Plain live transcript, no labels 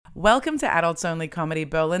Welcome to Adults Only Comedy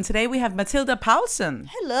Berlin. Today we have Matilda Paulsen.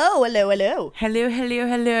 Hello. Hello.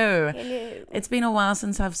 It's been a while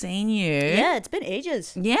since I've seen you. Yeah, it's been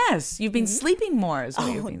ages. Yes, you've been sleeping more is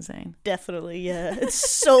what you've been saying. Definitely, yeah. It's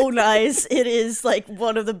so nice. It is like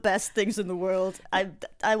one of the best things in the world.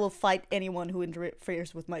 I will fight anyone who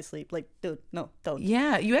interferes with my sleep. Like, dude, no, don't.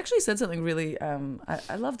 Yeah, you actually said something really,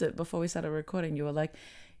 I loved it before we started recording. You were like,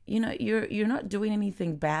 you know, you're not doing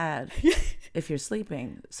anything bad if you're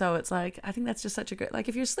sleeping. So it's like, I think that's just such a great, like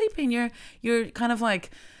if you're sleeping, you're kind of like,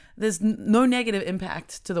 there's no negative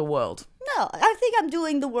impact to the world. No, I think I'm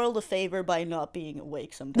doing the world a favor by not being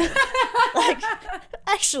awake sometimes. Like,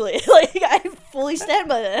 actually, like I fully stand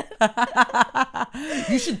by that.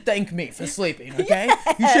 You should thank me for sleeping, okay?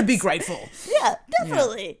 Yes. You should be grateful. Yeah,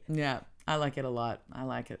 definitely. Yeah, I like it a lot. I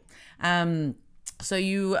like it. So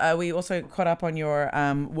we also caught up on your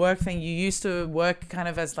work thing. You used to work kind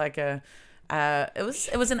of as like a,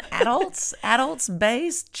 it was an adults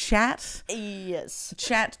based chat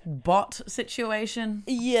bot situation.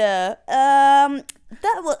 Yeah. That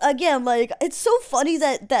was, again, like, it's so funny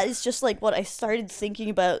that is just like what I started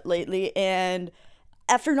thinking about lately, and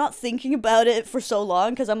after not thinking about it for so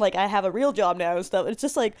long, because I'm like, I have a real job now and stuff, it's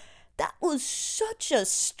just like, that was such a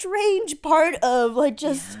strange part of like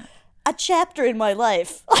just a chapter in my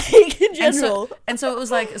life, like in general. And so it was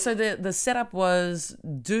like, so the setup was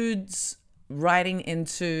dudes writing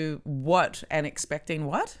into what and expecting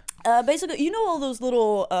what? Basically, you know all those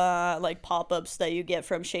little like pop-ups that you get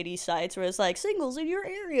from shady sites where it's like singles in your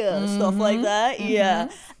area, stuff like that. Yeah,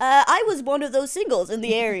 I was one of those singles in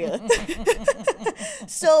the area.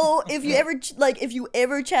 So if you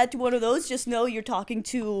ever chat to one of those, just know you're talking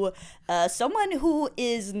to someone who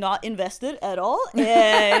is not invested at all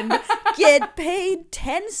and get paid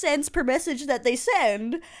 10 cents per message that they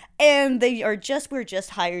send, and we're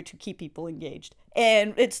just hired to keep people engaged.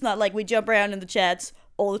 And it's not like we jump around in the chats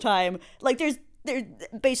all the time. Like it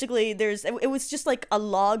was just like a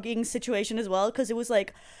logging situation as well, because it was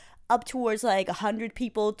like up towards like 100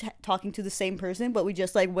 people talking to the same person, but we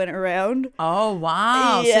just like went around. Oh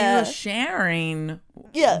wow. Yeah. So you were sharing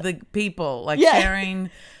the people, like sharing.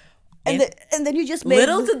 And then you just made...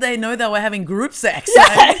 Little did they know they were having group sex.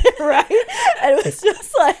 Right? And it was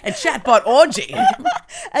just like... A chatbot orgy.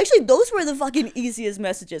 Actually, those were the fucking easiest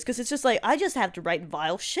messages, because it's just like, I just have to write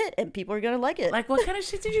vile shit and people are gonna like it. Like, what kind of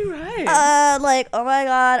shit did you write? Like, oh my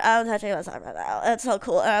god, I'm touching myself right now. That's so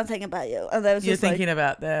cool. And I'm thinking about you. And then You're thinking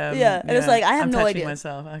about them. Yeah. And it's like, I have I'm no touching idea.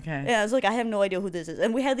 myself. Okay. Yeah, it's like, I have no idea who this is.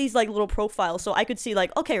 And we had these like little profiles, so I could see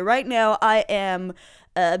like, okay, right now I am...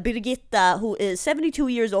 Birgitta, who is 72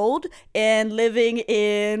 years old and living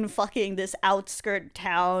in fucking this outskirt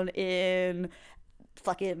town in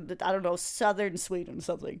fucking, I don't know, southern Sweden or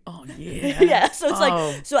something. Oh, yeah. Yeah, so it's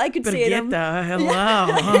like, so I could see them. Birgitta,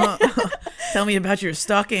 hello. Tell me about your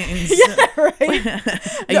stockings. Yeah,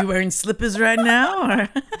 right. Are you wearing slippers right now? Or?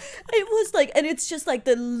 It was like, and it's just like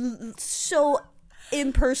so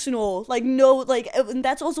impersonal, like no, like, and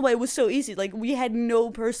that's also why it was so easy. Like, we had no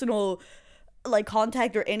personal like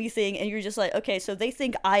contact or anything, and you're just like, okay, so they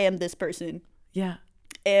think I am this person. Yeah.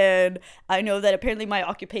 And I know that apparently my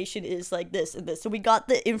occupation is like this and this. So we got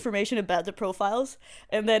the information about the profiles,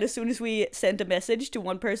 and then as soon as we sent a message to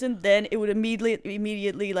one person, then it would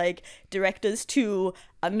immediately like direct us to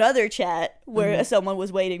another chat where someone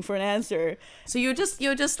was waiting for an answer. So you're just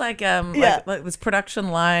like this production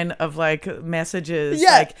line of like messages.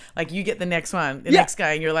 Yeah. Like you get the next one, the next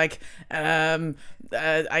guy, and you're like, I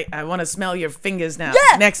want to smell your fingers now.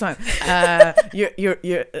 Yeah. Next one.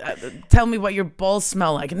 You're tell me what your balls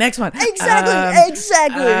smell like. Next one.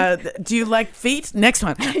 Exactly. Do you like feet? Next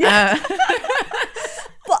one.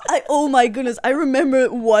 But oh my goodness, I remember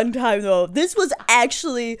one time though, this was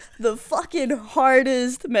actually the fucking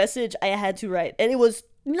hardest message I had to write, and it was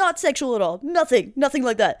not sexual at all. Nothing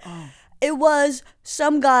like that. Oh. It was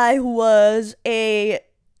some guy who was a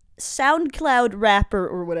SoundCloud rapper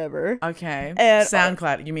or whatever. Okay. And,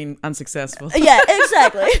 SoundCloud, you mean unsuccessful? Yeah,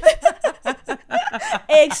 exactly.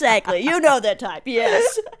 Exactly. You know that type,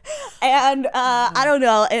 yes. And I don't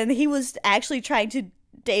know, and he was actually trying to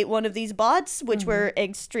date one of these bots, which were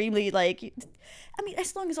extremely like, I mean,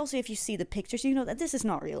 as long as also if you see the pictures, you know that this is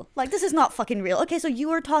not real. Like, this is not fucking real. Okay, so you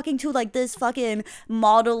were talking to like this fucking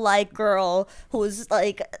model-like girl who's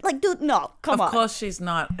like, dude, no, come on. Of course she's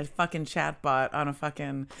not a fucking chatbot on a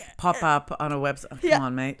fucking pop-up on a website. Come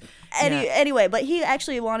on, mate. Anyway, but he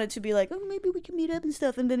actually wanted to be like, oh, maybe we can meet up and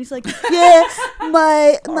stuff. And then he's like, yeah,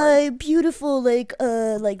 my beautiful like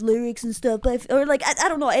lyrics and stuff, or like I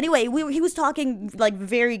don't know. Anyway, he was talking like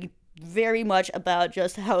very much about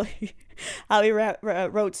just how he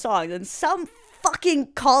wrote songs, and some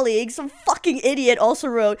fucking colleague, some fucking idiot, also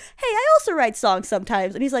wrote, "Hey, I also write songs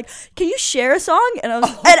sometimes," and he's like, "Can you share a song?" And and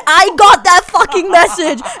I got that fucking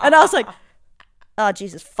message, and I was like, "Oh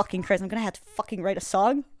Jesus fucking Christ! I'm gonna have to fucking write a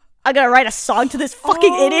song. I gotta write a song to this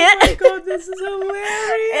fucking idiot." Oh my god, this is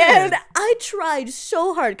hilarious. And I tried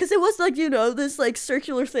so hard because it was like, this like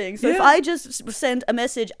circular thing. So if Yeah. I just sent a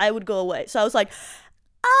message, I would go away. So I was like,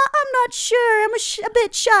 I'm not sure. I'm a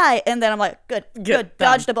bit shy. And then I'm like, good, done.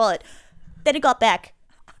 dodged a bullet. Then it got back.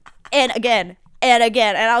 And again. And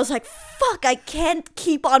again. And I was like, fuck, I can't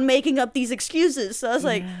keep on making up these excuses. So I was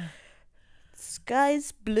like,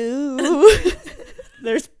 sky's blue.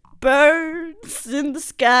 There's birds in the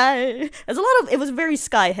sky. There's a lot of, it was very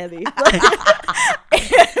sky heavy. And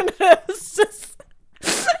it was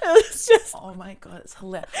just Oh my god, it's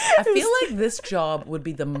hilarious. I feel like this job would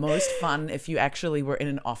be the most fun if you actually were in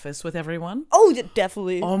an office with everyone. oh,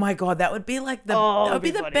 definitely. Oh my god, that would be like that would it'd be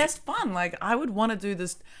be the funny. best fun. Like I would want to do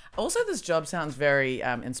this. Also, this job sounds very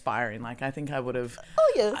inspiring. Like I think I would have.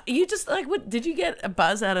 Oh yeah. You just like what? Did you get a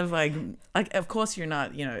buzz out of like? Of course you're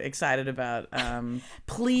not excited about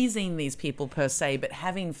pleasing these people per se, but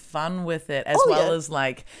having fun with it as Oh, well yeah. as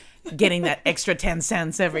like getting that extra 10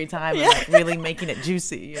 cents every time and like really making it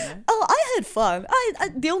juicy. Oh, I had fun. I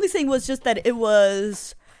the only thing was just that it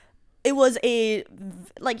was a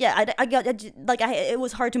like it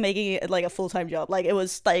was hard to make it like a full-time job. Like it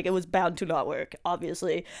was bound to not work,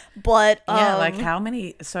 obviously. But Yeah, like how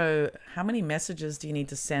many messages do you need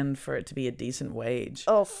to send for it to be a decent wage?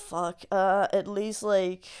 oh fuck, at least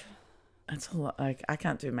like, That's a lot. Like I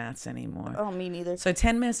can't do maths anymore. oh, me neither. So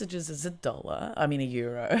 10 messages is $1. I mean,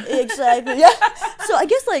 €1. Exactly. Yeah. So I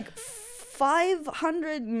guess like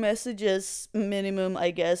 500 messages minimum,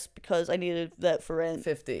 I guess, because I needed that for rent.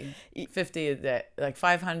 50 a day. Like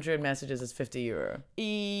 500 messages is €50.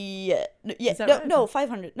 Yeah. Yeah. Is that No, right? no,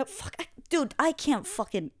 500. No, fuck. Dude, I can't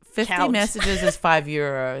fucking 50 count. messages is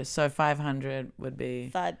 €5. So 500 would be.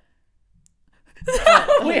 Five.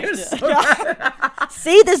 We're so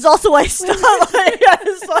See, this is also why I stopped.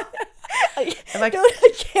 Like, Dude,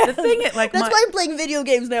 I can't. the thing is, like, That's my- why I'm playing video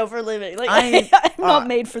games now for a living. Like, I'm I'm not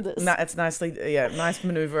made for this. No, it's nice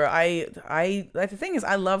maneuver. I like the thing is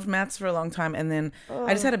I loved maths for a long time, and then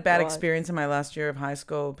I just had a bad God. experience in my last year of high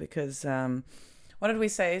school because what did we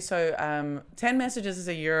say? So 10 messages is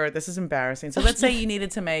 €1. This is embarrassing. So let's say you needed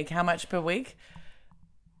to make how much per week?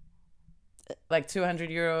 Like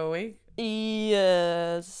 €200 a week.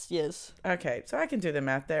 Yes. Okay, so I can do the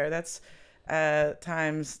math there. That's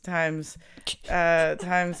times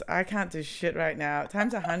I can't do shit right now.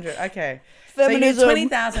 Times 100. Okay. So you need Feminism.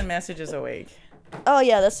 20,000 messages a week. Oh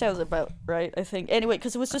yeah, that sounds about right, I think. Anyway,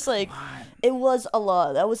 because it was just like, it was a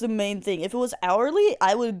lot. That was the main thing. If it was hourly,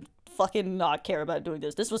 I would fucking not care about doing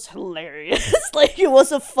this. This was hilarious. Like, it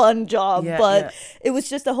was a fun job, Yeah, but yeah. it was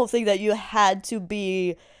just the whole thing that you had to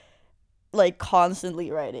be like constantly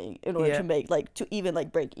writing in order Yeah. to make, like, to even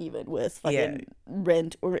like break even with fucking Yeah.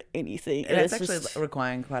 rent or anything. And it's it's actually just-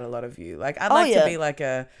 requiring quite a lot of you. Like I'd Oh, like yeah. to be like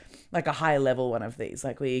a high level one of these,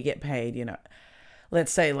 like where you get paid,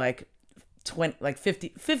 let's say like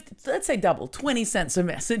 50, let's say double 20 cents a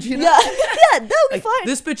message, yeah, yeah, that would be like fine.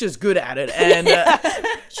 this bitch is good at it, and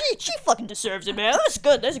She fucking deserves it, man. That's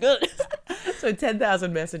good. That's good. so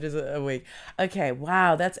 10,000 messages a week. Okay,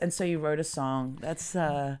 wow, and so you wrote a song. That's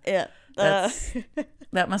Yeah. That's-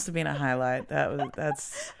 that must have been a highlight.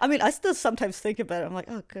 That's I mean, I still sometimes think about it. I'm like,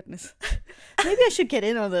 oh goodness, maybe I should get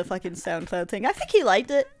in on the fucking SoundCloud thing. I think he liked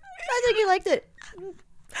it.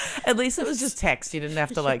 at least it was just text. You didn't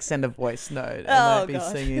have to like send a voice note and Oh, like be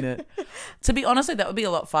God. singing it. To be honest, that would be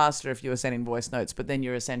a lot faster if you were sending voice notes, but then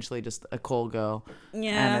you're essentially just a call girl.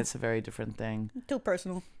 Yeah. And it's a very different thing. Too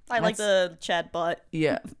personal. I like the chat bot.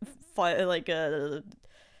 Yeah.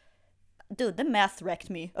 Dude, the math wrecked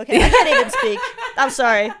me. Okay, I can't even speak. I'm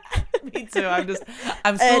sorry. Me too. I'm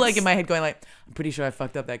still like It's- in my head going like, I'm pretty sure I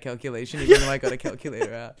fucked up that calculation even though I got a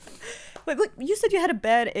calculator out. Wait, you said you had a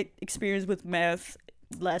bad experience with math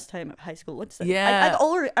last time at high school. What's that? Yeah.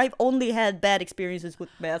 I've only had bad experiences with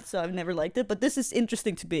math, so I've never liked it. But this is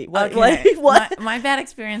interesting to me. What? Okay. What? My bad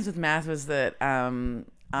experience with math was that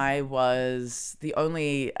I was the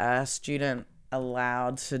only student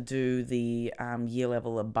allowed to do the year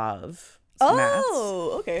level above maths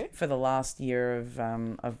Oh, okay. for the last year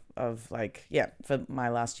for my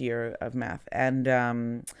last year of math.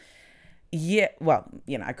 And yeah, well,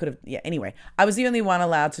 I could have, anyway, I was the only one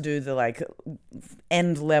allowed to do the like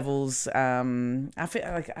end levels. I feel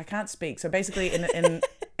like I can't speak. So basically in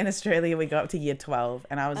Australia, we got up to year 12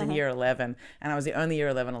 and I was in year 11 and I was the only year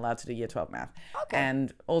 11 allowed to do year 12 math. Okay.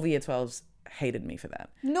 And all the year 12s hated me for that.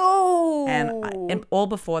 No. And all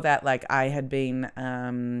before that, like I had been,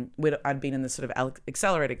 I'd been in this sort of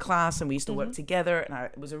accelerated class, and we used to work together, and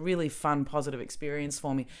it was a really fun, positive experience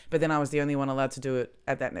for me. But then I was the only one allowed to do it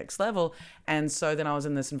at that next level, and so then I was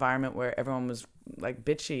in this environment where everyone was like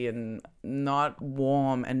bitchy and not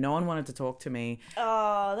warm, and no one wanted to talk to me.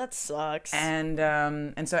 Oh, that sucks. But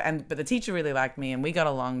the teacher really liked me, and we got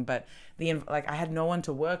along. But I had no one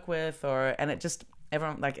to work with, and it just.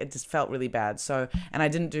 Everyone, like, it just felt really bad. So, and I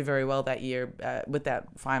didn't do very well that year with that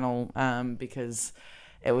final because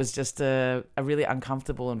it was just a really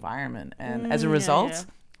uncomfortable environment. And as a result,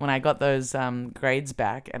 when I got those grades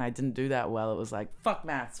back and I didn't do that well, it was like, fuck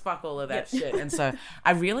maths, fuck all of that shit. And so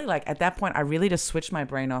I really, like, at that point, I really just switched my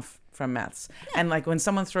brain off from maths. And like when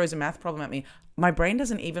someone throws a math problem at me, my brain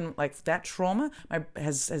doesn't even, like, that trauma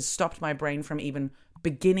has stopped my brain from even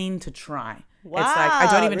beginning to try. Wow, it's like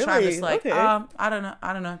I don't even try. I'm just like, okay. I don't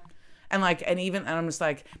know. And like, and I'm just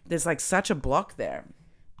like, there's like such a block there.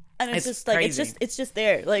 And it's just like crazy. it's just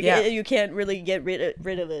there. Like you can't really get rid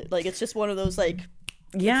of it. Like it's just one of those like.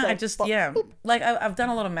 Yeah, like, like I've done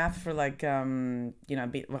a lot of math for like a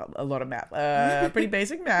lot of math, pretty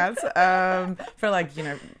basic maths for like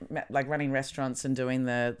like running restaurants and doing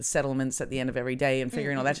the settlements at the end of every day and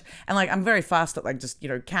figuring all that and like I'm very fast at like just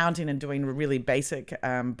counting and doing a really basic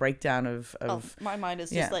breakdown of my mind is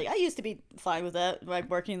just like I used to be fine with that, like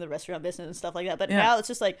working in the restaurant business and stuff like that, but now it's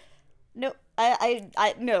just like no, I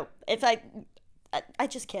no, if I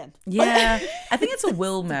just can't. Yeah, I think it's a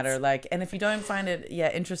will matter. Like, and if you don't find it,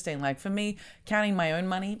 interesting. Like for me, counting my own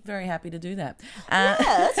money, very happy to do that.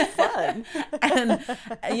 That's fun.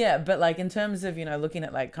 And but like in terms of looking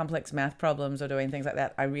at like complex math problems or doing things like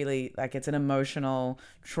that, I really like it's an emotional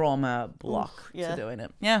trauma block to doing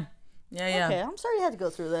it. Yeah. Okay, I'm sorry you had to go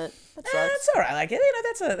through that. That sucks. It's all right. Like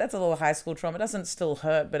that's a little high school trauma. It doesn't still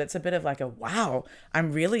hurt, but it's a bit of like a wow.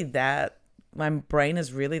 I'm really that. My brain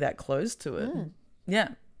is really that close to it. Yeah,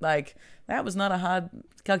 like that was not a hard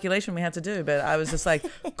calculation we had to do, but I was just like,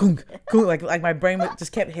 gunk, gunk, like my brain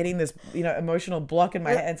just kept hitting this, emotional block in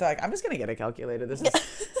my head. And so like, I'm just gonna get a calculator. This is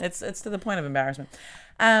it's to the point of embarrassment.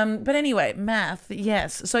 But anyway, math,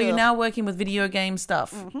 yes. So you're now working with video game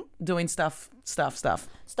stuff, doing stuff.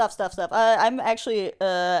 I'm actually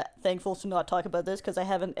thankful to not talk about this because I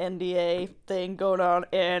have an NDA thing going on,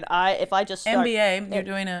 and if I just start, MBA, you're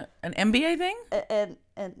doing an MBA thing,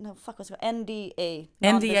 and no, fuck, what's it called? NDA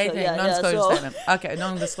thing, non-disclosure statement. Okay,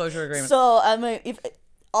 non-disclosure agreement. So if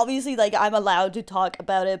obviously like I'm allowed to talk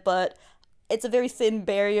about it, but it's a very thin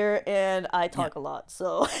barrier, and I talk a lot,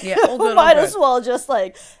 so all good, might as well just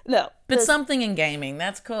like no. But something in gaming,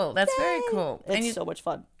 that's cool. That's very cool. It's so much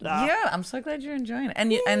fun. Yeah, I'm so glad you're enjoying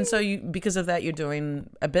it. And so you because of that you're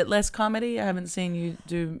doing a bit less comedy. I haven't seen you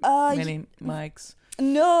do many mics.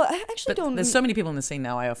 No, I actually don't. There's so many people in the scene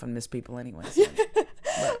now. I often miss people anyway. So.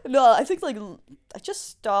 No, I think like I just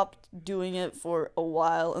stopped doing it for a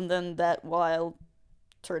while, and then that while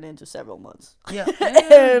turned into several months. Yeah.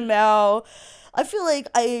 And now I feel like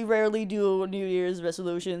I rarely do New Year's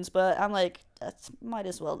resolutions, but I'm like, might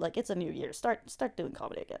as well. Like, it's a new year. Start doing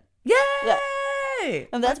comedy again. Yay! Yeah.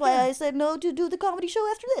 And that's why I said no to do the comedy show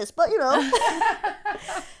after this. But,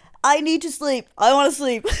 I need to sleep. I want to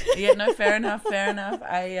sleep. Yeah, no, fair enough.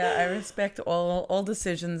 I respect all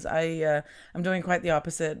decisions. I'm doing quite the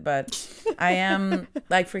opposite, but I am,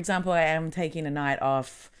 like, for example, I am taking a night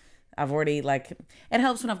off. I've already, like, it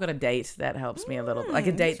helps when I've got a date. That helps me a little. Like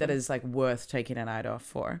a date that is, like, worth taking a night off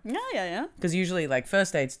for. Yeah. Because usually, like,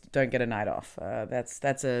 first dates don't get a night off.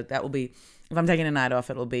 That will be, if I'm taking a night off,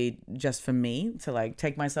 it'll be just for me to, like,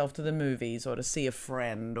 take myself to the movies or to see a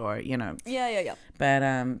friend or, Yeah.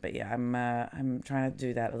 But yeah, I'm trying to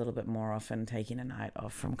do that a little bit more often, taking a night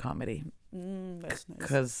off from comedy. That's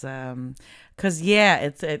nice. Cause yeah,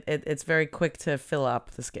 it's very quick to fill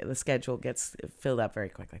up. The schedule gets filled up very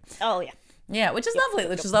quickly. Oh yeah, which is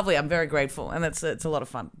lovely. I'm very grateful, and it's a lot of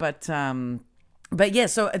fun. But yeah.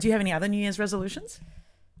 So do you have any other New Year's resolutions?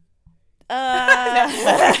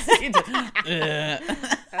 I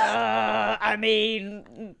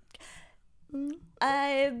mean,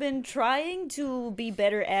 I've been trying to be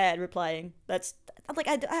better at replying. That's like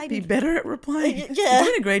I be better at replying. Yeah, you're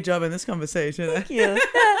doing a great job in this conversation. Thank you.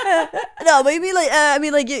 No, maybe like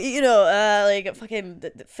like fucking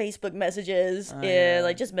the Facebook messages and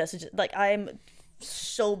like just messages. Like I'm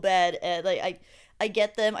so bad at like I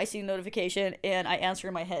get them, I see the notification, and I answer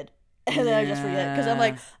in my head, and then I just forget because I'm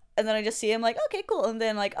like. And then I just see him like, okay, cool. And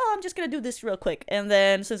then like, oh, I'm just going to do this real quick. And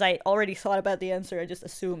then since I already thought about the answer, I just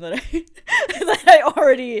assume that I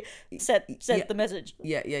already sent the message.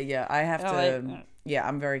 Yeah. I have to. yeah,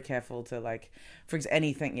 I'm very careful to like,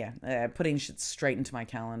 anything, putting shit straight into my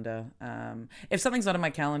calendar. If something's not in my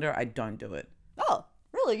calendar, I don't do it. Oh,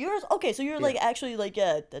 really? Yours? Okay, so you're like actually like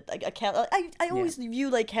a cal. I always view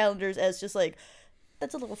like calendars as just like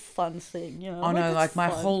that's a little fun thing, you know. Oh no, that's like my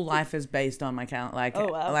fun. whole life is based on my calendar. Like, Oh,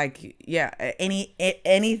 wow. like yeah,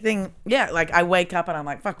 anything. Yeah, like I wake up and I'm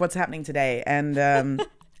like, fuck, what's happening today? And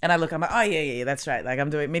and I look, I'm like, oh yeah, that's right. Like I'm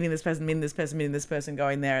doing meeting this person, meeting this person,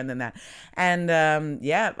 going there and then that. And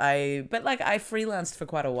but like I freelanced for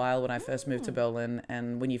quite a while when I first moved to Berlin.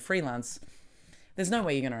 And when you freelance, there's no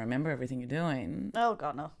way you're gonna remember everything you're doing. Oh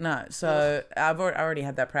god, no. No, so I already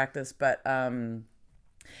had that practice, but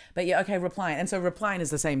yeah, okay, replying. And so replying is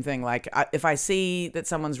the same thing. Like if I see that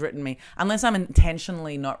someone's written me, unless I'm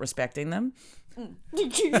intentionally not respecting them.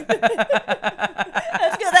 That's good.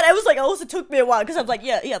 That I was like, it also took me a while because I was like,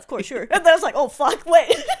 yeah, of course, sure. And then I was like, oh fuck,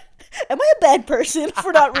 wait, am I a bad person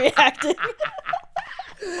for not reacting?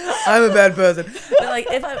 I'm a bad person. But like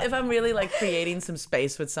if I'm really like creating some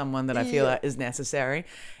space with someone that I feel is necessary,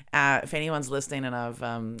 if anyone's listening and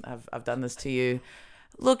I've done this to you,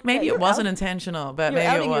 look, maybe it wasn't intentional, but You're maybe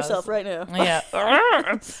outing it was. yourself right now. Yeah.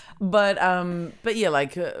 but yeah,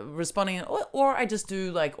 like responding, or I just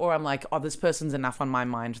do like, or I'm like, oh, this person's enough on my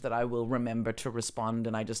mind that I will remember to respond,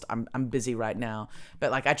 and I'm busy right now.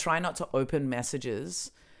 But like I try not to open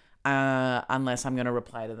messages unless I'm going to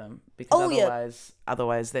reply to them, because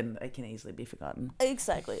otherwise then it can easily be forgotten.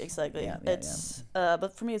 Exactly. Yeah, It's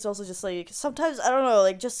but for me it's also just like sometimes I don't know,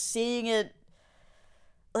 like just seeing it.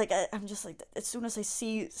 Like I'm just like, as soon as I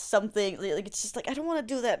see something, like it's just like I don't want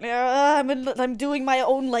to do that. I'm doing my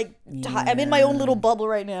own like I'm in my own little bubble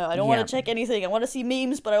right now. I don't want to check anything. I want to see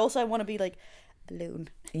memes, but I want to be like alone.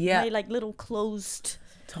 Yeah, my like little closed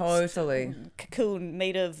totally cocoon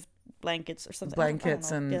made of blankets or something.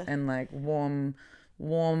 Blankets I don't know. and like warm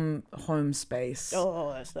home space.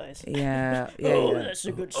 Oh, that's nice. Yeah. That's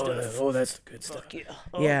the good stuff. Oh, that's the good stuff. Fuck yeah.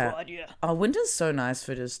 Oh Yeah. god, yeah. Oh, winter's so nice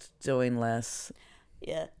for just doing less.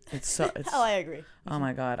 Yeah. It's Oh, I agree. Oh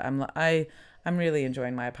my god, I'm really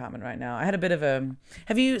enjoying my apartment right now. I had a bit of a.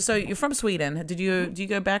 So you're from Sweden? Do you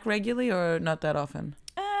go back regularly or not that often?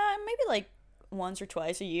 Maybe like once or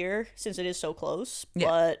twice a year since it is so close. Yeah,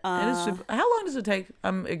 But it is super. How long does it take?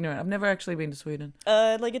 I'm ignorant. I've never actually been to Sweden.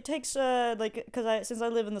 like it takes like because since I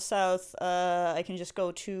live in the south, I can just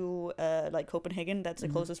go to like Copenhagen. That's the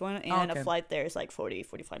closest one, and okay. a flight there is like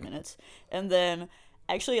 45 minutes, and then.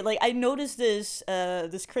 Actually, like I noticed this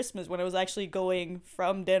this Christmas when I was actually going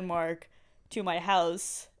from Denmark to my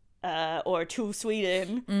house or to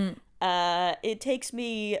Sweden. It takes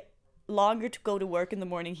me longer to go to work in the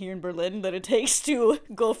morning here in Berlin than it takes to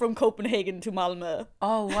go from Copenhagen to Malmö.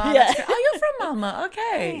 Oh wow! Yeah. Oh, you're from Malmö.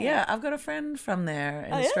 Okay, yeah. I've got a friend from there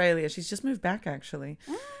in Australia. She's just moved back actually.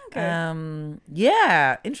 Okay.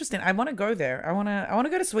 Yeah, interesting. I want to go there. I want to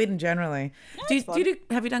go to Sweden generally.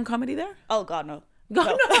 Have you done comedy there? Oh God, no.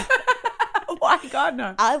 God no. Why God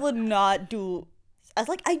no? I would not do.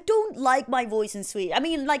 I don't like my voice in Sweden. I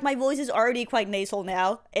mean, like my voice is already quite nasal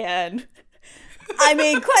now, and I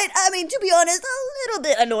mean, to be honest, a little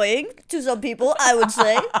bit annoying to some people, I would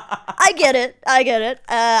say. I get it.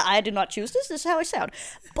 I did not choose this. This is how I sound.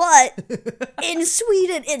 But in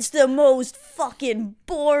Sweden, it's the most fucking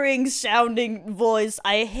boring sounding voice.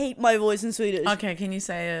 I hate my voice in Swedish. Okay, can you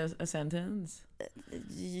say a sentence?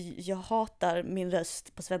 Jag hatar min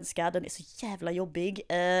röst på svenska. Den är så jävla jobbig.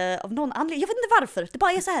 Av någon anledning. Jag vet inte varför. Det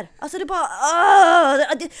bara är så här. Alltså det bara...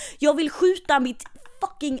 jag vill skjuta mitt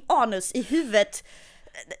fucking anus i huvudet.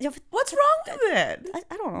 What's wrong with it?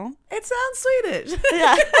 I don't know. It sounds Swedish.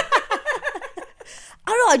 Yeah.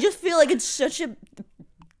 I don't know. I just feel like it's such a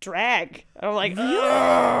drag. I'm like,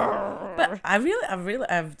 but I've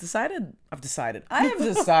decided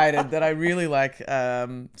that I really like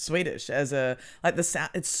Swedish as the sound.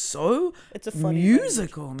 It's a funny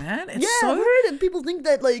musical, man. It's I've heard it. People think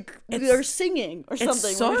that like we are singing or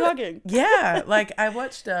something when we're talking. Yeah, like I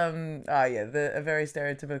watched a very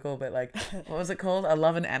stereotypical, but like what was it called?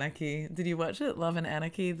 Love and Anarchy. Did you watch it? Love and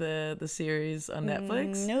Anarchy, the series on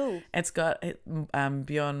Netflix. No. It's got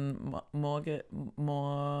Bjorn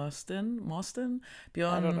Morsten.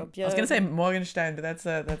 Bjorn. I don't know. I was gonna say Morgenstein, but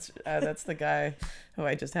that's the guy who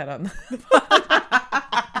I just had on.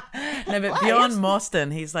 No, but Bjorn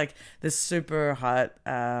Morsten, he's like this super hot.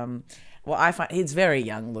 Well, I find he's very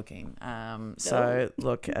young looking. So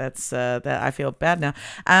look, that's that I feel bad now.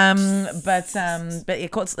 But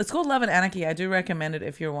it's called Love and Anarchy. I do recommend it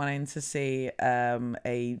if you're wanting to see Bjorn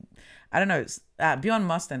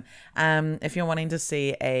Morsten. If you're wanting to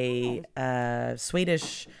see a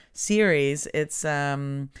Swedish series, it's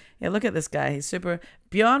look at this guy. He's super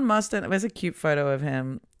Bjorn Mustard. There's a cute photo of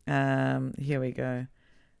him. Here we go.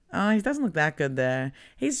 Oh, he doesn't look that good there.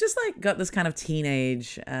 He's just like got this kind of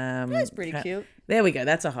teenage. That's pretty cute. There we go.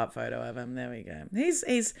 That's a hot photo of him. There we go. He's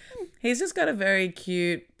just got a very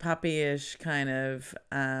cute puppyish kind of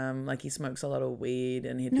like he smokes a lot of weed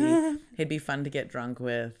and he'd be fun to get drunk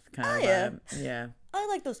with kind of vibe. Yeah. I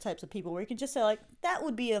like those types of people where you can just say like, that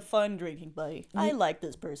would be a fun drinking buddy. I like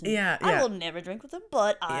this person. Yeah. I will never drink with them,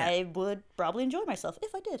 but I would probably enjoy myself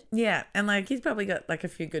if I did. Yeah, and like he's probably got like a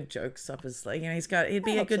few good jokes up his like he'd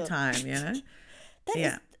be a good time, you know.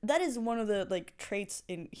 That is one of the like traits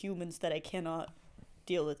in humans that I cannot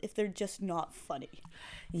deal with if they're just not funny.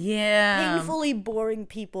 Yeah. Painfully boring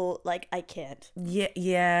people, like I can't.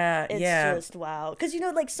 Yeah. It's just wow. Because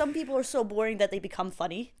like some people are so boring that they become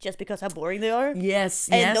funny just because how boring they are. Yes.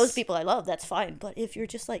 And those people I love, that's fine. But if you're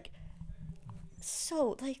just like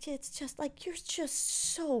so like it's just like you're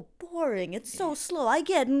just so boring. It's so slow. I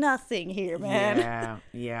get nothing here, man.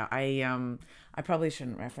 Yeah. I probably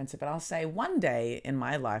shouldn't reference it, but I'll say one day in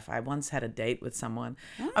my life, I once had a date with someone.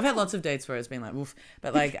 Oh. I've had lots of dates where it's been like, oof,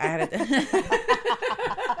 but like I had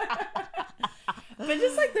but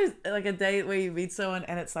just like there's like a date where you meet someone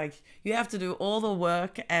and it's like you have to do all the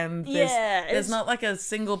work and there's not like a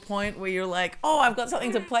single point where you're like, oh, I've got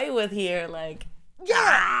something to play with here, like.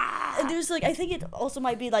 Yeah, and there's like I think it also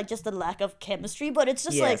might be like just a lack of chemistry, but it's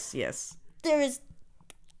just there is.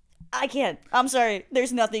 I can't. I'm sorry.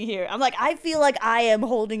 There's nothing here. I'm like I feel like I am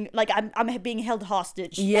holding like I'm being held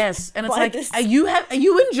hostage. Yes, and it's like are you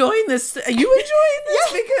enjoying this? Are you enjoying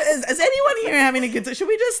this? Because is anyone here having a good time? Should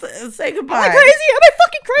we just say goodbye? Am I crazy? Am I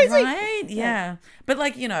fucking crazy? Right? Yeah. But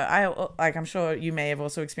like I'm sure you may have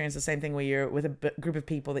also experienced the same thing where you're with a group of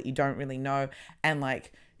people that you don't really know, and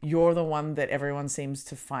like you're the one that everyone seems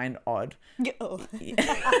to find odd.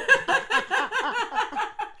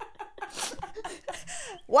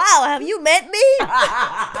 Wow, have you met me?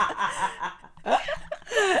 I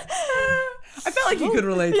felt like you could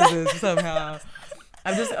relate to this somehow.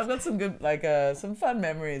 I've got some good some fun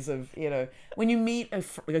memories of when you meet a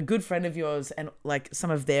good friend of yours and like some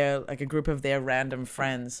of their like a group of their random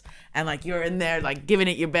friends and like you're in there like giving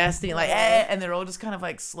it your best and you're like and they're all just kind of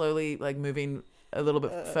like slowly like moving a little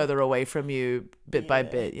bit further away from you bit by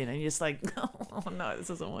bit, you're just like, oh no, this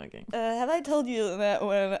isn't working. Have I told you that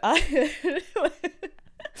when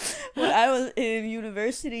I was in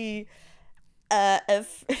university,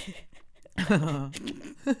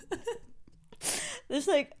 this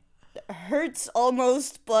like hurts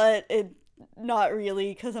almost, but it not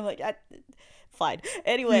really because I'm like, fine.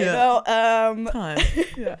 Anyway,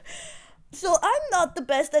 Yeah. So I'm not the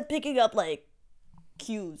best at picking up like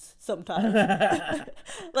cues sometimes.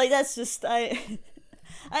 Like that's just I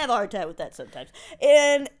have a hard time with that sometimes.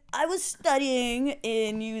 And I was studying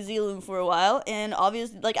in New Zealand for a while, and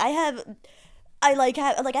obviously like I have a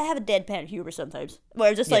deadpan humor sometimes where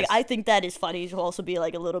I'm just like I think that is funny to also be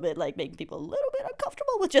like a little bit like making people a little bit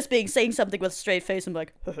uncomfortable with just saying something with a straight face and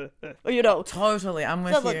like or totally I'm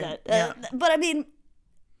with you like that. But I mean,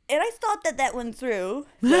 and I thought that went through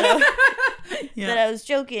that I was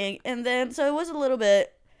joking, and then so it was a little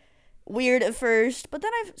bit weird at first, but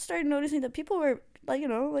then I started noticing that people were like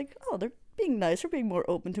oh, they're being nicer, being more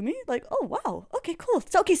open to me, like, oh wow, okay, cool,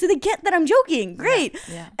 so they get that I'm joking, great.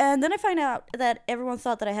 And then I find out that everyone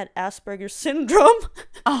thought that I had Asperger's syndrome.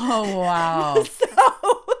 Oh wow.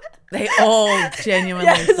 So they all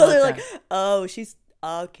genuinely so they're like, oh, she's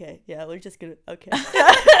okay, yeah, we're just gonna and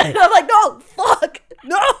I'm like, no, fuck,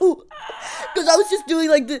 no, because I was just doing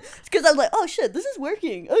like because I was like, oh shit, this is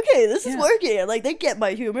working, okay, this is working, and like they get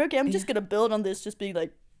my humor, okay, I'm just gonna build on this, just being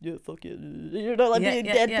like, yeah, fuck it, being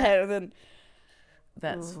deadpan, and then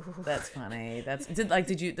that's funny.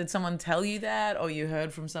 Did someone tell you that, or you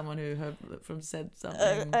heard from someone who said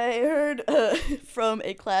something? I heard from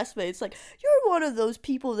a classmate. It's like, you're one of those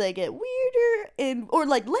people that get weirder or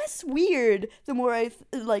like less weird the more I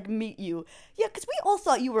meet you. Yeah, because we all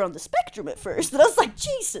thought you were on the spectrum at first, and I was like,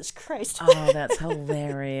 Jesus Christ. Oh, that's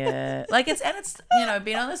hilarious. Like it's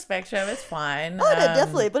being on the spectrum is fine. Oh, no,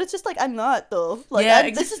 definitely, but it's just like I'm not though.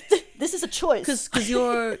 Like this is a choice. Because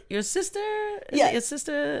your sister. Your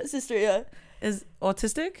sister is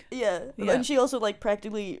autistic. Yeah, and she also like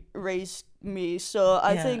practically raised me, so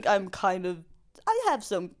I think I'm I have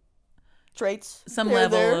some traits, some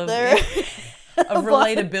level of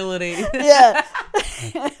relatability. Yeah,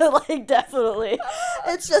 like definitely.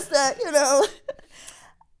 It's just that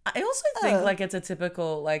I also think like it's a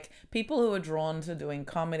typical like people who are drawn to doing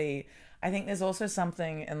comedy. I think there's also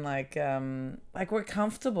something in like we're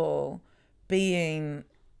comfortable being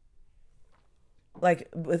like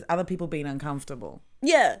with other people being uncomfortable.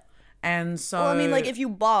 Yeah. And so, Well, I mean, like, if you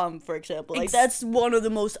bomb, for example, like, that's one of the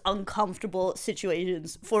most uncomfortable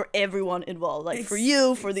situations for everyone involved. Like, for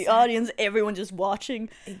you, for the audience, everyone just watching.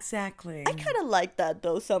 Exactly. I kind of like that,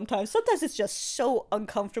 though, sometimes. Sometimes it's just so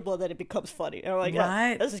uncomfortable that it becomes funny. And I'm like,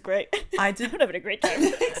 Right. this is great. I did. I'm having a great time.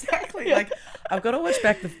 Exactly. Like, I've got to watch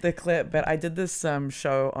back the clip, but I did this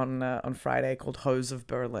show on Friday called Hose of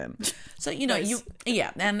Berlin. So you know, Nice.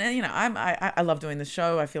 and you know, I love doing the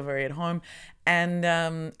show. I feel very at home,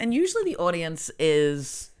 and usually the audience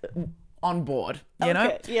is on board, you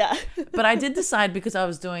know. Yeah. But I did decide, because I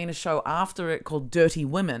was doing a show after it called Dirty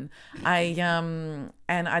Women. And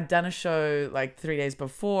I'd done a show like 3 days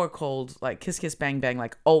before called like Kiss Kiss Bang Bang,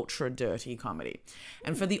 like ultra dirty comedy.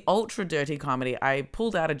 And for the ultra dirty comedy, I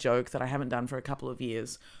pulled out a joke that I haven't done for a couple of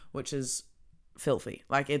years, which is filthy.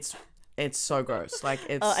 Like it's so gross. Like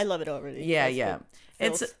it's I love it already. yeah, That's yeah.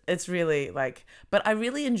 good. It's really like, but I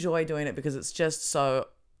really enjoy doing it because it's just so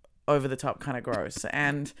over the top kind of gross.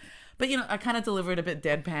 But you know, I kind of deliver it a bit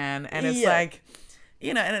deadpan, and it's like,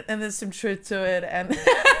 you know, and there's some truth to it, and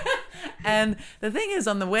and the thing is,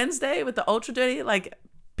 on the Wednesday with the ultra dirty, like,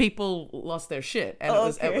 people lost their shit, and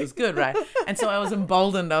it was good, right? And so I was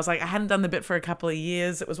emboldened. I was like, I hadn't done the bit for a couple of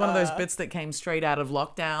years. It was one of those bits that came straight out of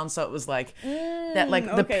lockdown, so it was like that, like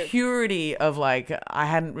the purity of like, I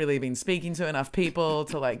hadn't really been speaking to enough people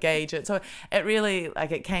to like gauge it. So it really,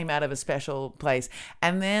 like, it came out of a special place,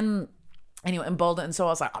 and then. Anyway, emboldened, and so I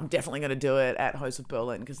was like, I'm definitely going to do it at Hose of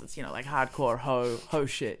Berlin, because it's, you know, like hardcore ho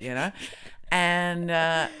shit, you know, and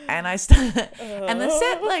I started, and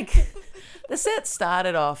the set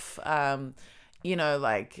started off, you know,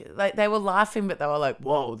 like they were laughing, but they were like,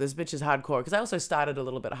 whoa, this bitch is hardcore, because I also started a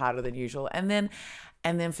little bit harder than usual, and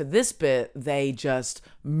then for this bit, they just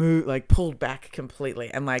pulled back completely,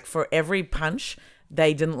 and like for every punch,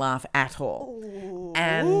 they didn't laugh at all.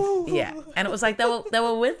 And yeah, and it was like they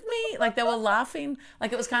were with me, like they were laughing,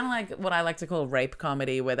 like it was kind of like what I like to call rape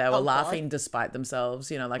comedy, where they were laughing despite themselves,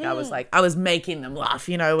 you know, like I was making them laugh,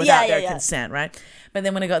 you know, without their consent, right? But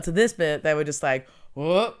then when it got to this bit, they were just like,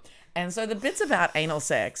 whoop. And so the bit's about anal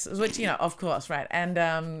sex, which, you know, of course, right?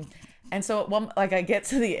 And so at one, like, I get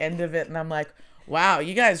to the end of it, and I'm like, wow,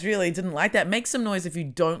 you guys really didn't like that. Make some noise if you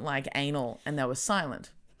don't like anal. And they were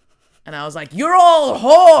silent. And I was like, you're all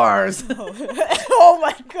whores. Oh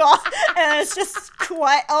my god. And it's just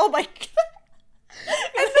quiet. Oh my god.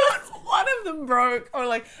 And then one of them broke, or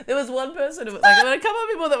like there was one person who, like, there were a couple of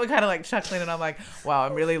people that were kind of like chuckling, and I'm like, wow,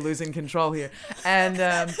 I'm really losing control here. And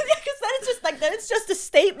yeah, because then it's just like, then it's just a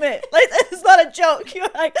statement. Like, it's not a joke. You're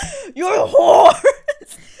like, you're a whore.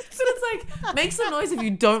 So it's like, make some noise if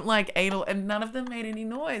you don't like anal, and none of them made any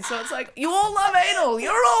noise. So it's like, you all love anal,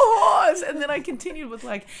 you're all whores. And then I continued with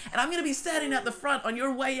like, and I'm gonna be standing at the front on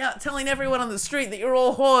your way out, telling everyone on the street that you're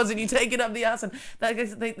all whores, and you take it up the ass, and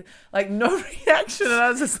they like no reaction. And I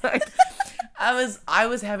was just like, I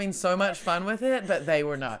was having so much fun with it, but they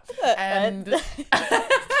were not. And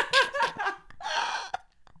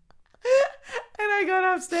and I got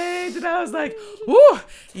off stage, and I was like, "Whoo,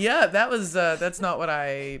 yeah, that's not what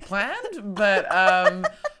I planned." But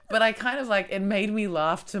I kind of like, it made me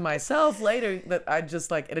laugh to myself later that I just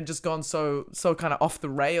like, it had just gone so kind of off the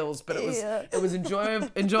rails, but it was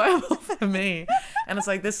enjoyable for me. And it's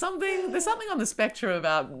like, there's something on the spectrum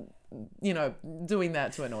about, you know, doing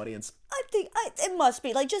that to an audience. I think it must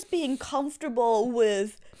be like just being comfortable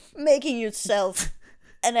with making yourself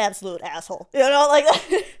an absolute asshole, you know, like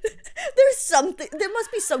there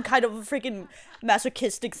must be some kind of a freaking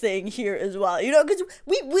masochistic thing here as well, you know, because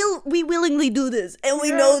we willingly do this, and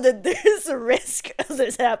we know that there's a risk of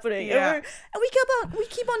this happening, and we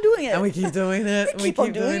keep on doing it, and we keep doing it, we keep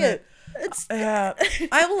on doing it. It's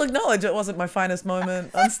I will acknowledge it wasn't my finest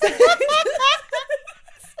moment on stage.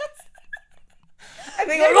 I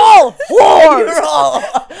think you're all whores. You're all.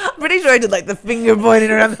 I'm pretty sure I did like the finger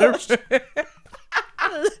pointing around the room.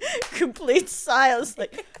 Complete silence.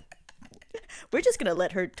 Like, we're just gonna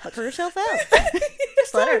let her tuck herself out.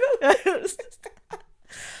 Just let her.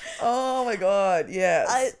 Oh my god,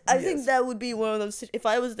 yes. I think that would be one of those. If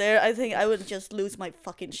I was there, I think I would just lose my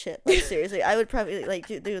fucking shit. Like, seriously, I would probably like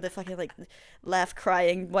do the fucking like laugh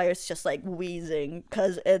crying while it's just like wheezing,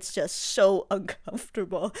 because it's just so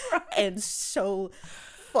uncomfortable and so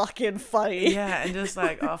fucking funny. Yeah, and just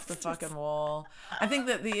like off the fucking wall. I think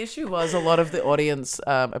that the issue was a lot of the audience,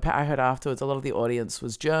 I heard afterwards, a lot of the audience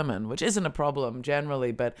was German, which isn't a problem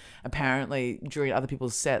generally, but apparently during other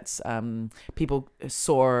people's sets, people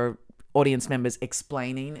saw audience members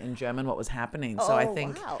explaining in German what was happening. So I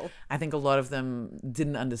think a lot of them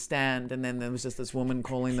didn't understand, and then there was just this woman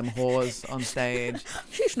calling them whores on stage.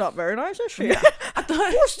 She's not very nice, is she? Yeah.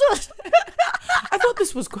 I thought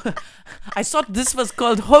I thought this was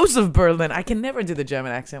called Hose of Berlin. I can never do the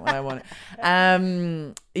German accent when I want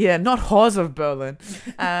it. Yeah, not Hose of Berlin.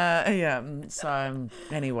 Yeah. So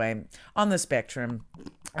anyway, on the spectrum.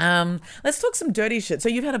 Let's talk some dirty shit. So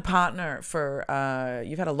you've had a partner for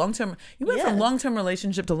you've had a long-term, you went from long-term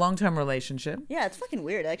relationship to long-term relationship. Yeah, it's fucking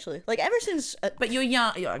weird actually. Like ever since But you're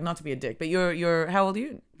young, not to be a dick, but you're how old are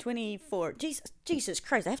you? 24. Jesus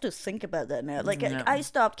Christ, I have to think about that now. Like I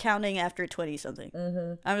stopped counting after 20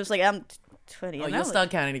 something. I'm just like I'm 20. Oh, you'll start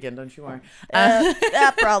counting again, don't you worry.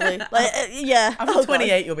 Yeah, probably. Like yeah. After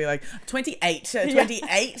 28, you'll be like 28,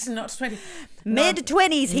 28, not 20. Mid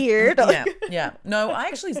 20s here. Yeah. No, I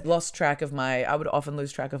actually lost track of I would often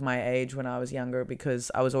lose track of my age when I was younger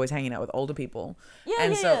because I was always hanging out with older people.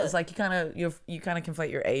 It's like you kind of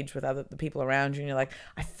conflate your age with the people around you, and you're like,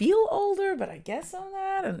 I feel older, but I guess I'm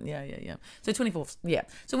not. And yeah. So 24. Yeah.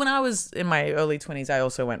 So when I was in my early 20s, I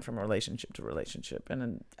also went from relationship to relationship,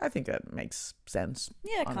 and I think that makes sense.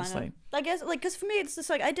 Yeah, honestly. Kind of. I guess because for me, it's just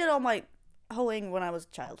like I did all my hoeing when I was a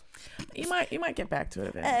child. You might get back to it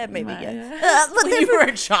eventually. Maybe, yeah. But when you were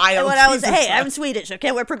a child. When I was, hey, I'm Swedish,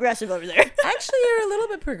 okay? We're progressive over there. Actually, you're a little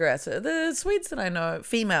bit progressive. The Swedes that I know,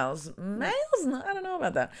 females, males, I don't know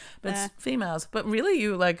about that, but it's females. But really,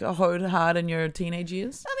 you like hoed hard in your teenage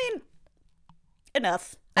years? I mean,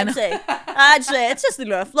 enough. I'd say it's just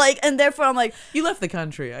enough. Like, and therefore I'm like, you left the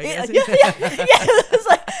country, I guess. Yeah. It's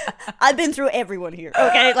like I've been through everyone here.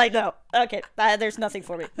 Okay, like no, okay, there's nothing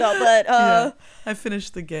for me. No, but I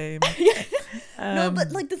finished the game. No,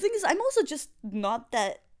 but like the thing is, I'm also just not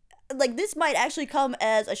that. Like this might actually come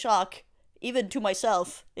as a shock, even to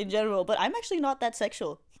myself in general. But I'm actually not that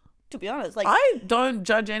sexual, to be honest. Like I don't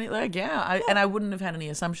judge any. Like and I wouldn't have had any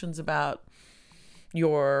assumptions about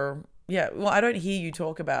your. Yeah, well, I don't hear you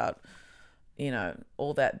talk about,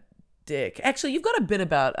 all that dick. Actually, you've got a bit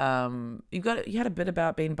about you had a bit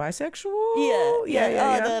about being bisexual.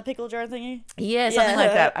 Yeah. The pickle jar thingy. Yeah, something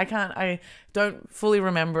like that. I don't fully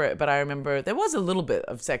remember it, but I remember there was a little bit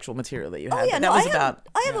of sexual material that you had. I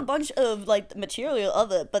have a bunch of like material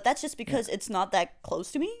of it, but that's just because it's not that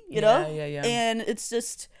close to me, you know. Yeah. And it's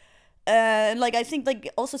just. And like I think like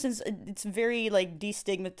also since it's very like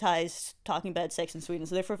destigmatized talking about sex in Sweden,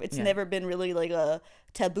 so therefore it's never been really like a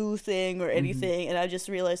taboo thing or anything. And I just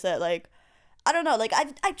realized that like I don't know, like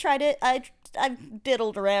I tried it, I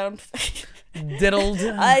diddled around.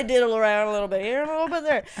 I diddled around a little bit here, a little bit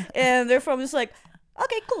there, and therefore I'm just like,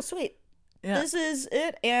 okay, cool, sweet. Yeah. This is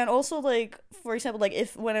it. And also like for example, like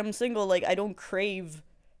if when I'm single, like I don't crave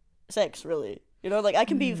sex really. You know, like I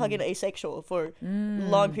can be fucking asexual for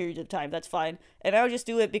long periods of time. That's fine. And I would just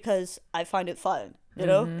do it because I find it fun. You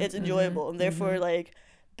know, it's enjoyable. And therefore, like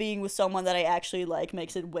being with someone that I actually like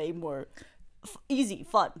makes it way more easy,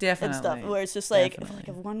 fun, and stuff. Where it's just like, if like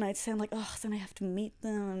a one night stand, like, oh, then I have to meet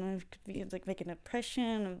them and I could be like make an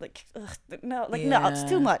impression. I'm like, no, it's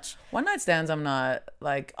too much. One night stands, I'm not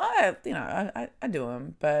like, I do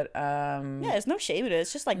them, but there's no shame in it.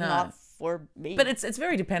 It's just like not for me. But it's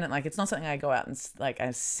very dependent. Like it's not something I go out and like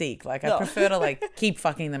I seek. Like I prefer to like keep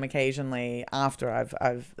fucking them occasionally after I've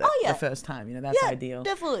the first time. That's ideal.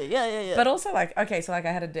 Definitely, yeah. But also like okay, so like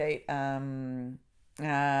I had a date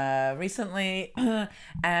recently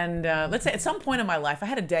and let's say at some point in my life I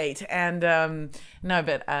had a date and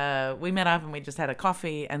we met up and we just had a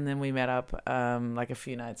coffee and then we met up like a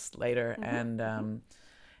few nights later and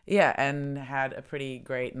and had a pretty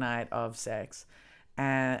great night of sex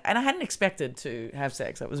and I hadn't expected to have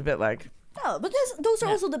sex. It was a bit like no, but those are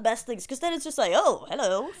also the best things because then it's just like, oh,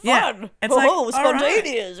 hello, fun, it's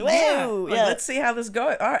spontaneous, whoa, like, let's see how this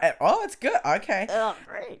goes. All right, oh, it's good, okay. Oh,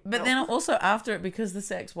 great. But then also after it, because the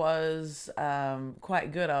sex was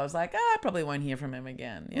quite good, I was like, I probably won't hear from him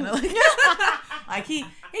again. Like, like he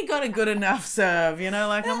got a good enough serve.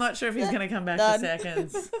 Like I'm not sure if he's gonna come back for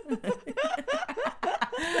seconds.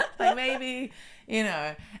 Like maybe.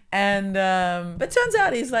 And but turns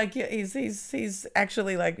out he's like he's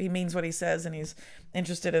actually like he means what he says and he's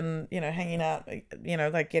interested in hanging out,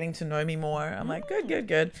 like getting to know me more. I'm like good.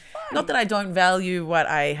 Fine. Not that I don't value what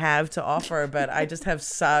I have to offer, but I just have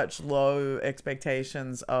such low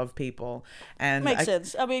expectations of people. And makes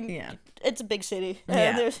sense. I mean, it's a big city.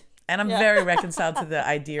 And I'm very reconciled to the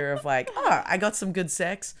idea of like, I got some good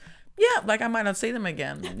sex. Yeah, like I might not see them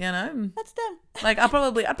again, That's them. Like I'd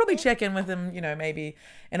probably check in with them, maybe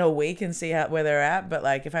in a week and see where they're at. But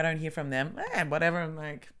like if I don't hear from them, whatever. I'm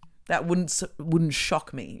like that wouldn't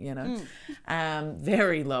shock me,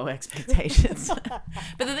 Very low expectations. But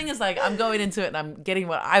the thing is, like I'm going into it and I'm getting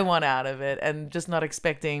what I want out of it, and just not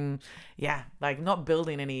expecting, like not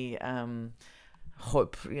building any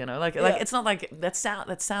hope, like it's not like that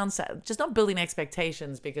sounds sad. Just not building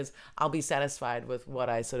expectations, because I'll be satisfied with what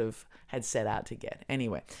I sort of had set out to get.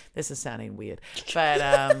 Anyway, this is sounding weird,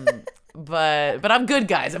 but but I'm good,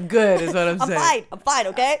 guys. I'm good is what I'm saying. I'm fine,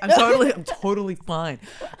 okay? I'm totally fine.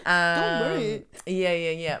 Don't worry.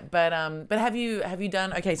 Yeah. But have you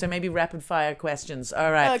done, okay, so maybe rapid fire questions.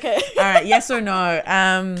 All right. Okay. All right, yes or no.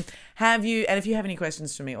 Have you, and if you have any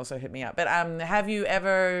questions for me, also hit me up. But have you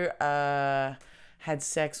ever had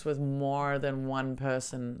sex with more than one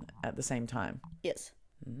person at the same time? Yes.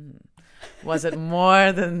 Was it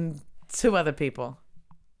more than 2 other people?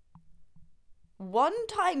 One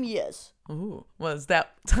time, yes. Ooh, was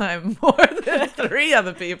that time more than 3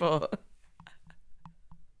 other people?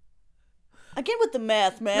 Again with the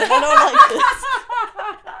math, man. I don't like this.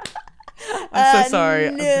 I'm so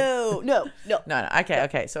sorry. No. No.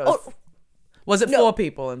 Okay. So was it 4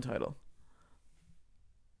 people in total,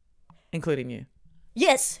 including you?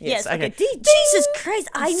 Yes. Okay. Jesus Christ!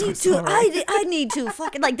 I so need sorry. to. I need to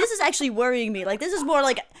fucking like. This is actually worrying me. Like, this is more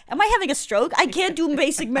like, am I having a stroke? I can't do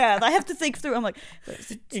basic math. I have to think through. I'm like,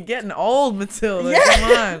 You're getting old, Matilda. Yes. Come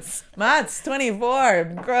on. Matt's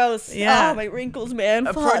 24. gross. Yeah. Oh, my wrinkles, man.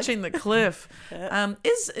 Approaching the cliff.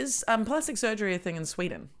 Is plastic surgery a thing in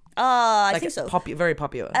Sweden? I Like think so. Very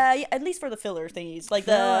popular. Yeah, at least for the filler thingies, like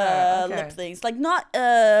Filler, the okay. lip things. Like, not.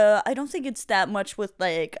 I don't think it's that much with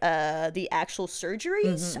like the actual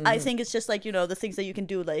surgeries. I think it's just like, the things that you can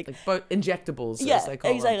do, like Injectables, yeah, as they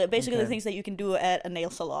call exactly. them. Basically, Okay. the things that you can do at a nail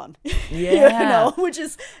salon. Yeah. Which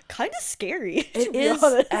is kind of scary. It to be is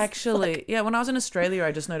honest. actually. Yeah, when I was in Australia,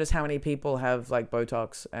 I just noticed how many people have like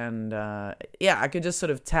Botox, and I could just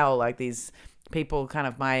sort of tell like these people kind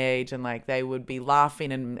of my age, and like they would be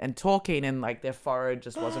laughing and talking, and like their forehead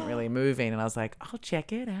just wasn't really moving, and I was like, I'll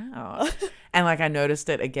check it out. And like I noticed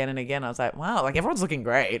it again and again. I was like, wow, like everyone's looking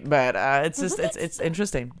great, but it's just it's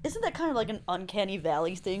interesting. Isn't that kind of like an uncanny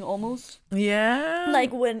valley thing almost? Yeah.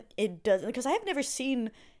 Like when it doesn't, because I have never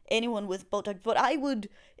seen anyone with Botox, but I would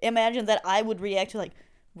imagine that I would react to like,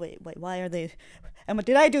 wait, why are they? Emma,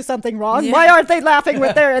 did I do something wrong? Yeah. Why aren't they laughing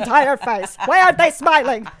with their entire face? Why aren't they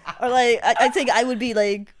smiling? Or like, I think I would be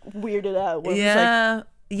like weirded out. Where I'm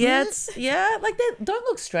just like, like they don't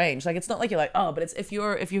look strange. Like it's not like you're like, oh, but it's if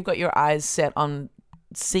you've got your eyes set on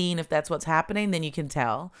seeing if that's what's happening, then you can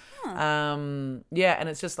tell. And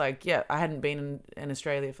it's just like, I hadn't been in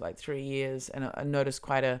Australia for like 3 years, and I noticed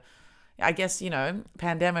quite I guess,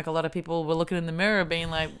 pandemic, a lot of people were looking in the mirror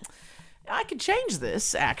being like, I could change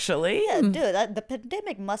this, actually. yeah, dude, the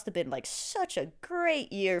pandemic must have been like such a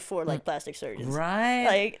great year for like plastic surgeons. Right.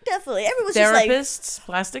 Like, definitely. Everyone's just like, Therapists,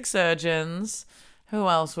 plastic surgeons. Who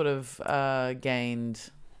else would have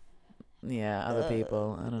gained? Yeah, other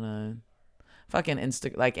people. I don't know. Fucking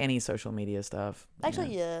like any social media stuff.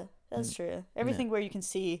 actually, yeah, that's true. Everything where you can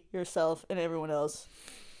see yourself and everyone else.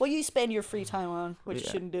 What you spend your free time on, which you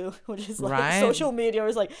shouldn't do, which is like Right. social media.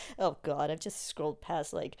 It's like, oh god, I've just scrolled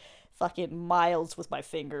past like fucking miles with my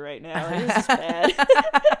finger right now. Like, this is bad.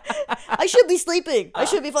 I should be sleeping. I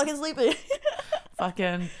should be fucking sleeping.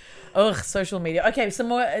 Fucking social media. Okay, some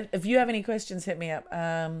more. If you have any questions, hit me up.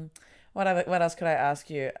 What else could I ask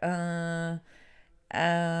you?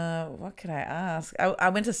 What could I ask? I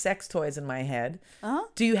went to sex toys in my head.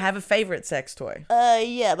 Do you have a favorite sex toy?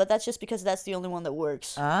 Yeah, but that's just because that's the only one that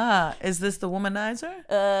works. Is this the womanizer?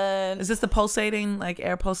 Uh, Is this the pulsating, like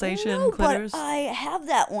air pulsation no, clitoris? but I have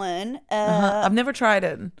that one. I've never tried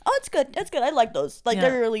it. Oh, it's good. That's good. I like those. Like, Yeah.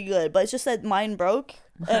 they're really good. But it's just that mine broke.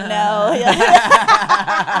 And now, yeah.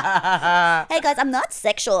 Hey, guys, I'm not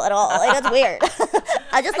sexual at all. Like, that's weird.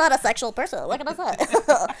 I'm just not a sexual person. What can I say?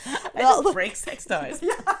 I just break sex toys.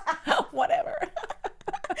 Whatever.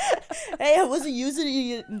 Hey, I wasn't using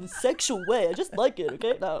it in a sexual way. I just like it,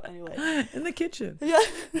 okay? No, anyway. In the kitchen. Yeah.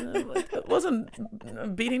 It wasn't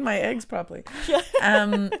beating my eggs properly.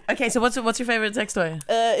 Okay, so what's your favorite sex toy?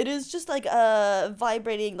 It is just like a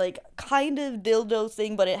vibrating, like, kind of dildo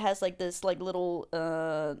thing, but it has like this like little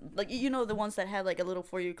like, the ones that have like a little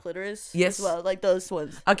for your clitoris. Yes. As well, like those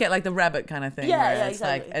ones. Okay, like the rabbit kind of thing. Yeah, where yeah, it's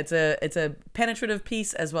exactly. like it's a penetrative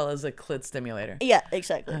piece as well as a clit stimulator. Yeah,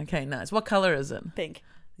 exactly. Okay, nice. What color is it? Pink.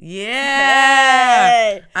 Yeah.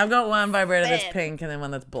 Hey! I've got one vibrator that's Bam. pink and then one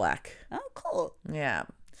that's black. Oh, cool. Yeah.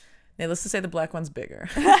 Needless to say, the black one's bigger.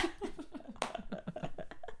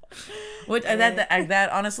 Which that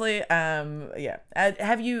honestly, yeah.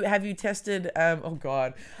 Have you tested? Oh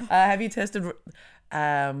God, have you tested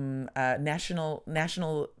national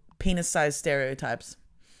penis size stereotypes?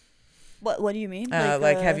 What do you mean?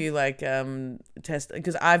 Have you tested?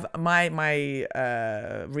 Because my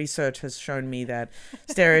research has shown me that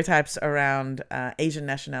stereotypes around Asian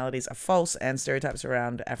nationalities are false, and stereotypes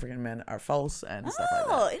around African men are false, and stuff like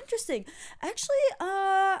that. Oh, interesting. Actually,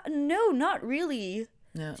 no, not really.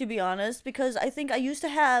 Yeah. To be honest, because I think I used to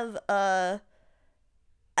have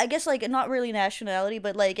I guess like not really nationality,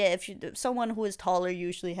 but like if someone who is taller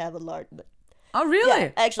usually have a large. Oh, really?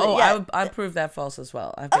 Yeah, actually, oh, yeah. I prove that false as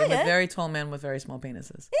well. I've been yeah? with very tall men with very small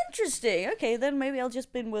penises. Interesting. Okay, then maybe I'll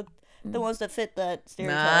just been with the ones that fit that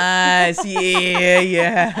stereotype. Nice. Yeah,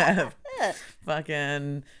 yeah. Yeah.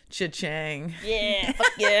 Fucking cha-chang. Yeah.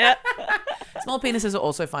 Fuck yeah. Small penises are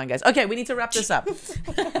also fine, guys. Okay, we need to wrap this up.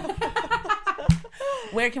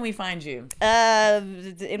 Where can we find you?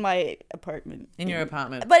 In my apartment. In your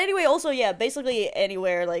apartment. But anyway, also yeah, basically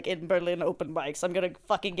anywhere like in Berlin, open mics. I'm gonna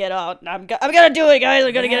fucking get out. I'm gonna do it, guys.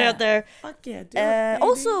 I'm gonna get out there. Fuck yeah, do it.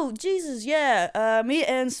 Also, Jesus, yeah. Me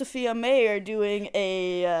and Sophia May are doing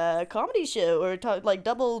a comedy show or like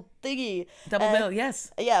double thingy. Double bill,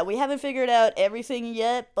 yes. Yeah, we haven't figured out everything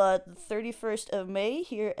yet, but the 31st of May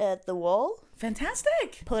here at the Wall.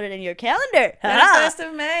 Fantastic. Put it in your calendar. 31st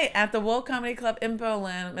of May at the Wall Comedy Club in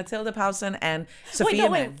Berlin. Matilda Pausen and Sophia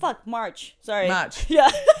May. Fuck, March. Sorry. March.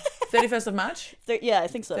 Yeah. 31st of March? Yeah, I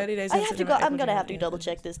think so. 30 days I in have to go. September, I'm gonna April, have to June, double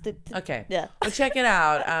check this. Okay. Yeah. Well, check it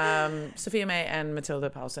out. Sophia May and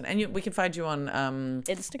Matilda Pausen. And we can find you on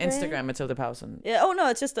Instagram, Matilda Pausen. Yeah. Oh no,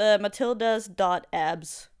 it's just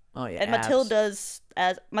matildas.abs. Oh yeah. And abs.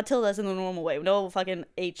 Matilda's in the normal way. No fucking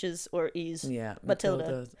H's or E's. Yeah.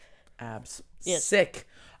 Matilda. Abs. Yes. Sick.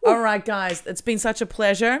 All right, guys. It's been such a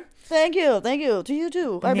pleasure. Thank you. To you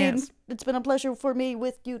too. I mean, Yes. it's been a pleasure for me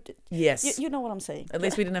with you. Yes. You know what I'm saying. At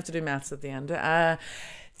least we didn't have to do maths at the end.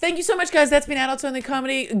 Thank you so much, guys. That's been Adults Only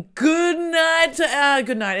Comedy. Good night.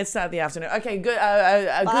 Good night. It's the afternoon. Okay. Good.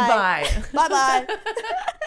 Goodbye. Bye bye.